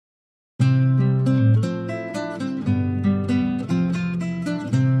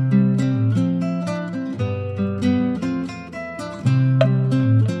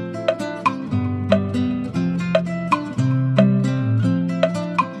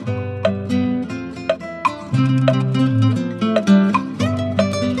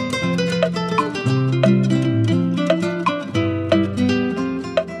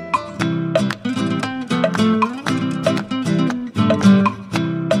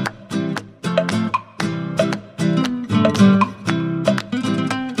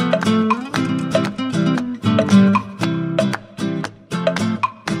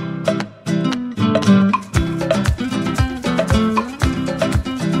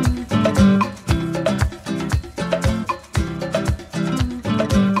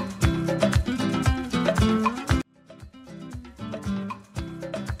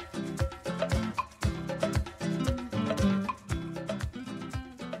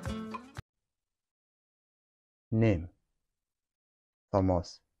Name: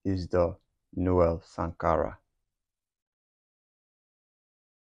 Thomas Noel Sankara.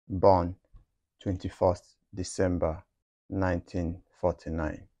 Born 21st December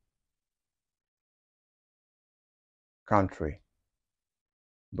 1949. Country: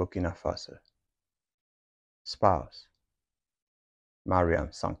 Burkina Faso. Spouse: Mariam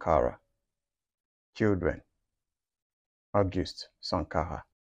Sankara. Children: Auguste Sankara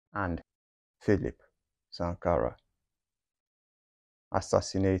and Philip Sankara.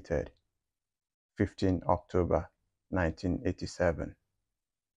 Assassinated 15 October 1987.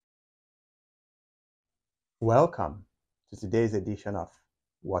 Welcome to today's edition of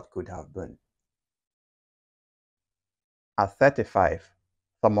What Could Have Been. At 35,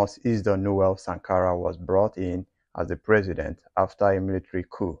 Thomas Noel Sankara was brought in as the president after a military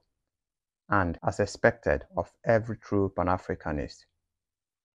coup, and as expected of every true Pan-Africanist,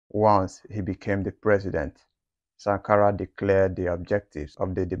 once he became the president, Sankara declared the objectives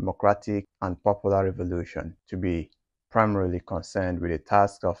of the democratic and popular revolution to be primarily concerned with the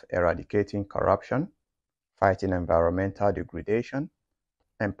task of eradicating corruption, fighting environmental degradation,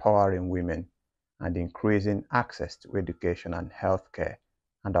 empowering women, and increasing access to education and healthcare,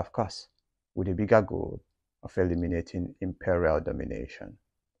 and of course, with the bigger goal of eliminating imperial domination.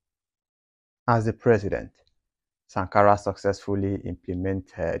 As the president, Sankara successfully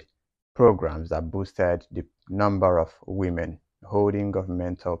implemented programs that boosted the number of women holding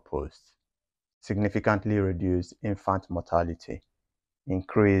governmental posts, significantly reduced infant mortality,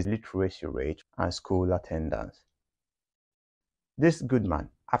 increased literacy rate, and school attendance. This good man,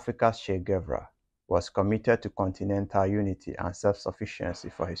 Africa's Che Guevara, was committed to continental unity and self-sufficiency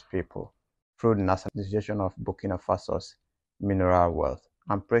for his people through the nationalization of Burkina Faso's mineral wealth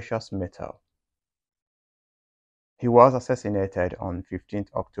and precious metal. He was assassinated on 15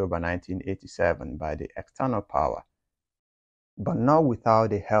 October 1987 by the external power, but not without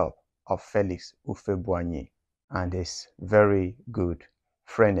the help of Felix Houphouët-Boigny and his very good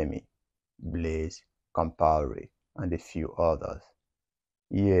frenemy, Blaise Compaoré, and a few others.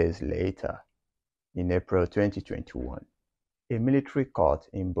 Years later, in April 2021, a military court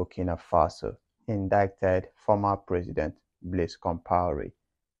in Burkina Faso indicted former President Blaise Compaoré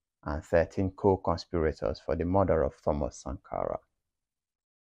and 13 co-conspirators for the murder of Thomas Sankara.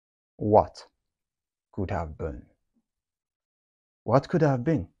 What could have been? What could have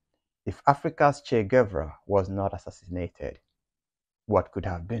been if Africa's Che Guevara was not assassinated? What could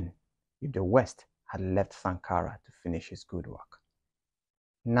have been if the West had left Sankara to finish his good work?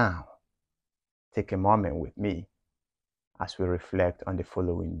 Now, take a moment with me as we reflect on the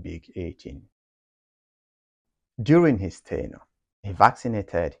following big 18. During his tenure, he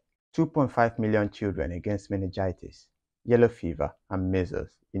vaccinated 2.5 million children against meningitis, yellow fever, and measles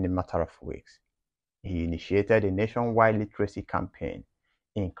in a matter of weeks. He initiated a nationwide literacy campaign,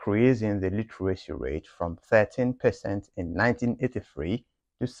 increasing the literacy rate from 13% in 1983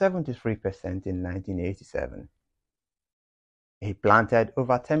 to 73% in 1987. He planted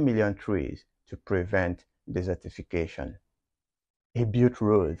over 10 million trees to prevent desertification. He built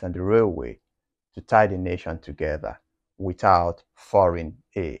roads and the railway to tie the nation together without foreign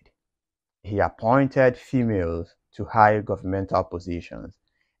aid. He appointed females to high governmental positions,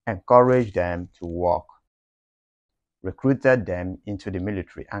 encouraged them to work, recruited them into the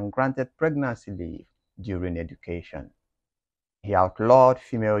military, and granted pregnancy leave during education. He outlawed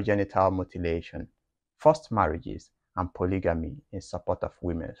female genital mutilation, forced marriages, and polygamy in support of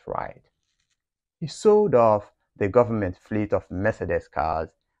women's rights. He sold off the government fleet of Mercedes cars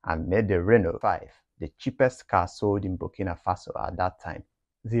and made the Renault 5 the cheapest car sold in Burkina Faso at that time,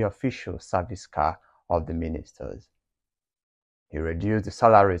 the official service car of the ministers. He reduced the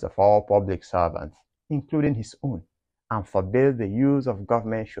salaries of all public servants, including his own, and forbade the use of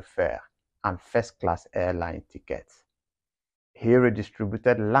government chauffeur and first-class airline tickets. He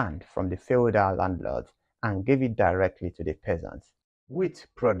redistributed land from the feudal landlords and gave it directly to the peasants. Wheat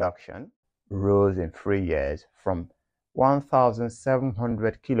production rose in 3 years from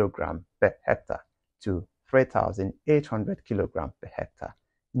 1,700 kilograms per hectare to 3,800 kilograms per hectare,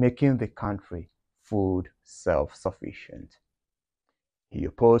 making the country food self-sufficient. He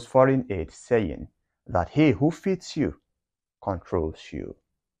opposed foreign aid, saying that he who feeds you controls you.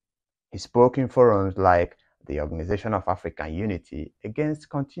 He spoke in forums like the Organization of African Unity against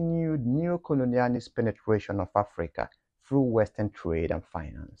continued neo-colonialist penetration of Africa through Western trade and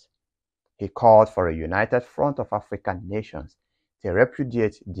finance. He called for a united front of African nations to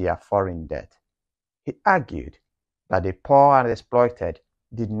repudiate their foreign debt. He argued that the poor and exploited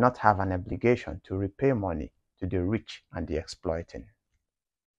did not have an obligation to repay money to the rich and the exploiting.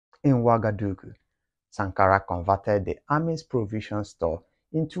 In Ouagadougou, Sankara converted the army's provision store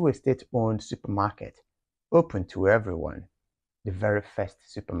into a state-owned supermarket, open to everyone, the very first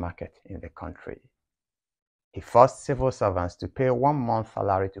supermarket in the country. He forced civil servants to pay 1 month's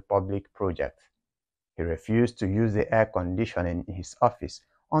salary to public projects. He refused to use the air conditioning in his office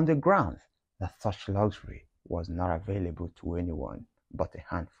on the grounds that such luxury was not available to anyone but a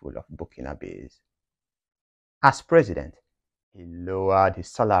handful of Burkinabés. As president, he lowered his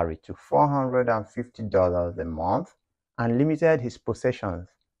salary to $450 a month and limited his possessions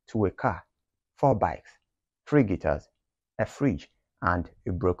to a car, 4 bikes, 3 guitars, a fridge, and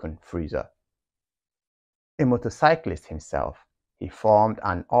a broken freezer. A motorcyclist himself, he formed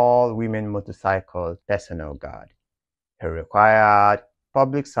an all-women motorcycle personnel guard. He required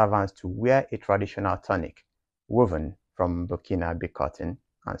public servants to wear a traditional tunic woven from Burkinabe cotton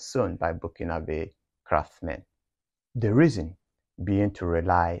and sewn by Burkinabe craftsmen. The reason being to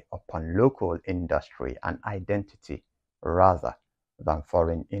rely upon local industry and identity rather than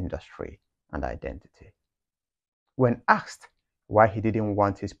foreign industry and identity. When asked why he didn't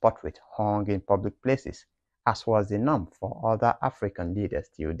want his portrait hung in public places, as was the norm for other African leaders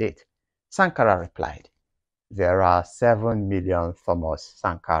till date, Sankara replied, "There are 7 million Thomas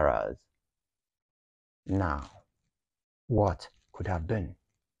Sankaras." Now, what could have been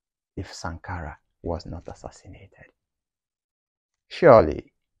if Sankara was not assassinated?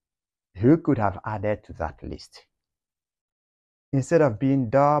 Surely, who could have added to that list? Instead of being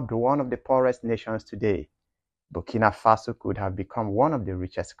dubbed one of the poorest nations today, Burkina Faso could have become one of the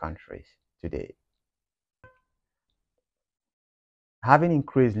richest countries today. Having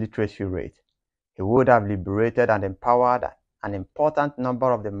increased literacy rate, he would have liberated and empowered an important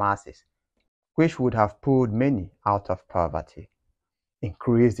number of the masses, which would have pulled many out of poverty,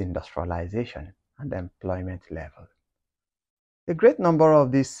 increased industrialization and employment level. A great number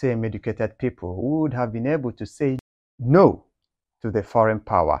of these same educated people would have been able to say no to the foreign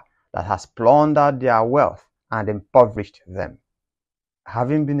power that has plundered their wealth and impoverished them.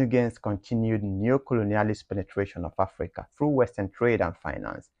 Having been against continued neo-colonialist penetration of Africa through Western trade and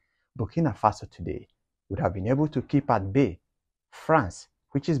finance, Burkina Faso today would have been able to keep at bay France,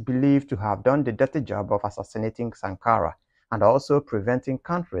 which is believed to have done the dirty job of assassinating Sankara and also preventing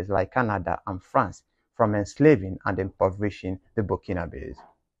countries like Canada and France from enslaving and impoverishing the Burkinabés.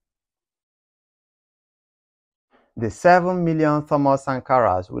 The 7 million Thomas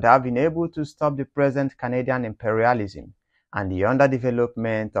Sankaras would have been able to stop the present Canadian imperialism and the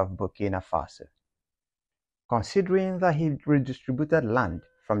underdevelopment of Burkina Faso. Considering that he redistributed land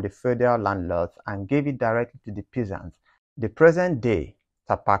from the federal landlords and gave it directly to the peasants, the present-day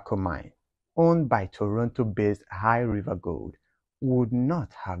Tapaco mine, owned by Toronto-based High River Gold, would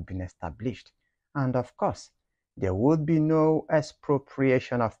not have been established, and of course, there would be no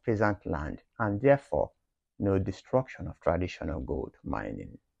expropriation of peasant land and therefore no destruction of traditional gold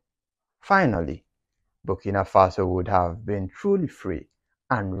mining. Finally, Burkina Faso would have been truly free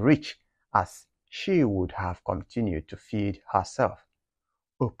and rich as she would have continued to feed herself,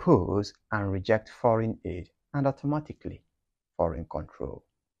 oppose and reject foreign aid, and automatically foreign control,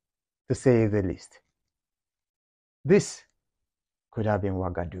 to say the least. This could have been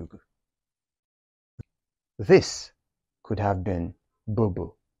Ouagadougou. This could have been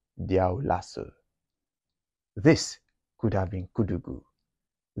Bobo Dioulasso. This could have been Koudougou.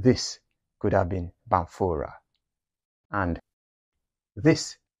 This could have been Bamfora. And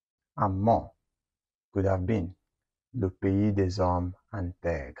this and more could have been Le Pays des Hommes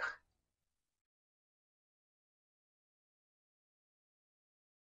Intègres.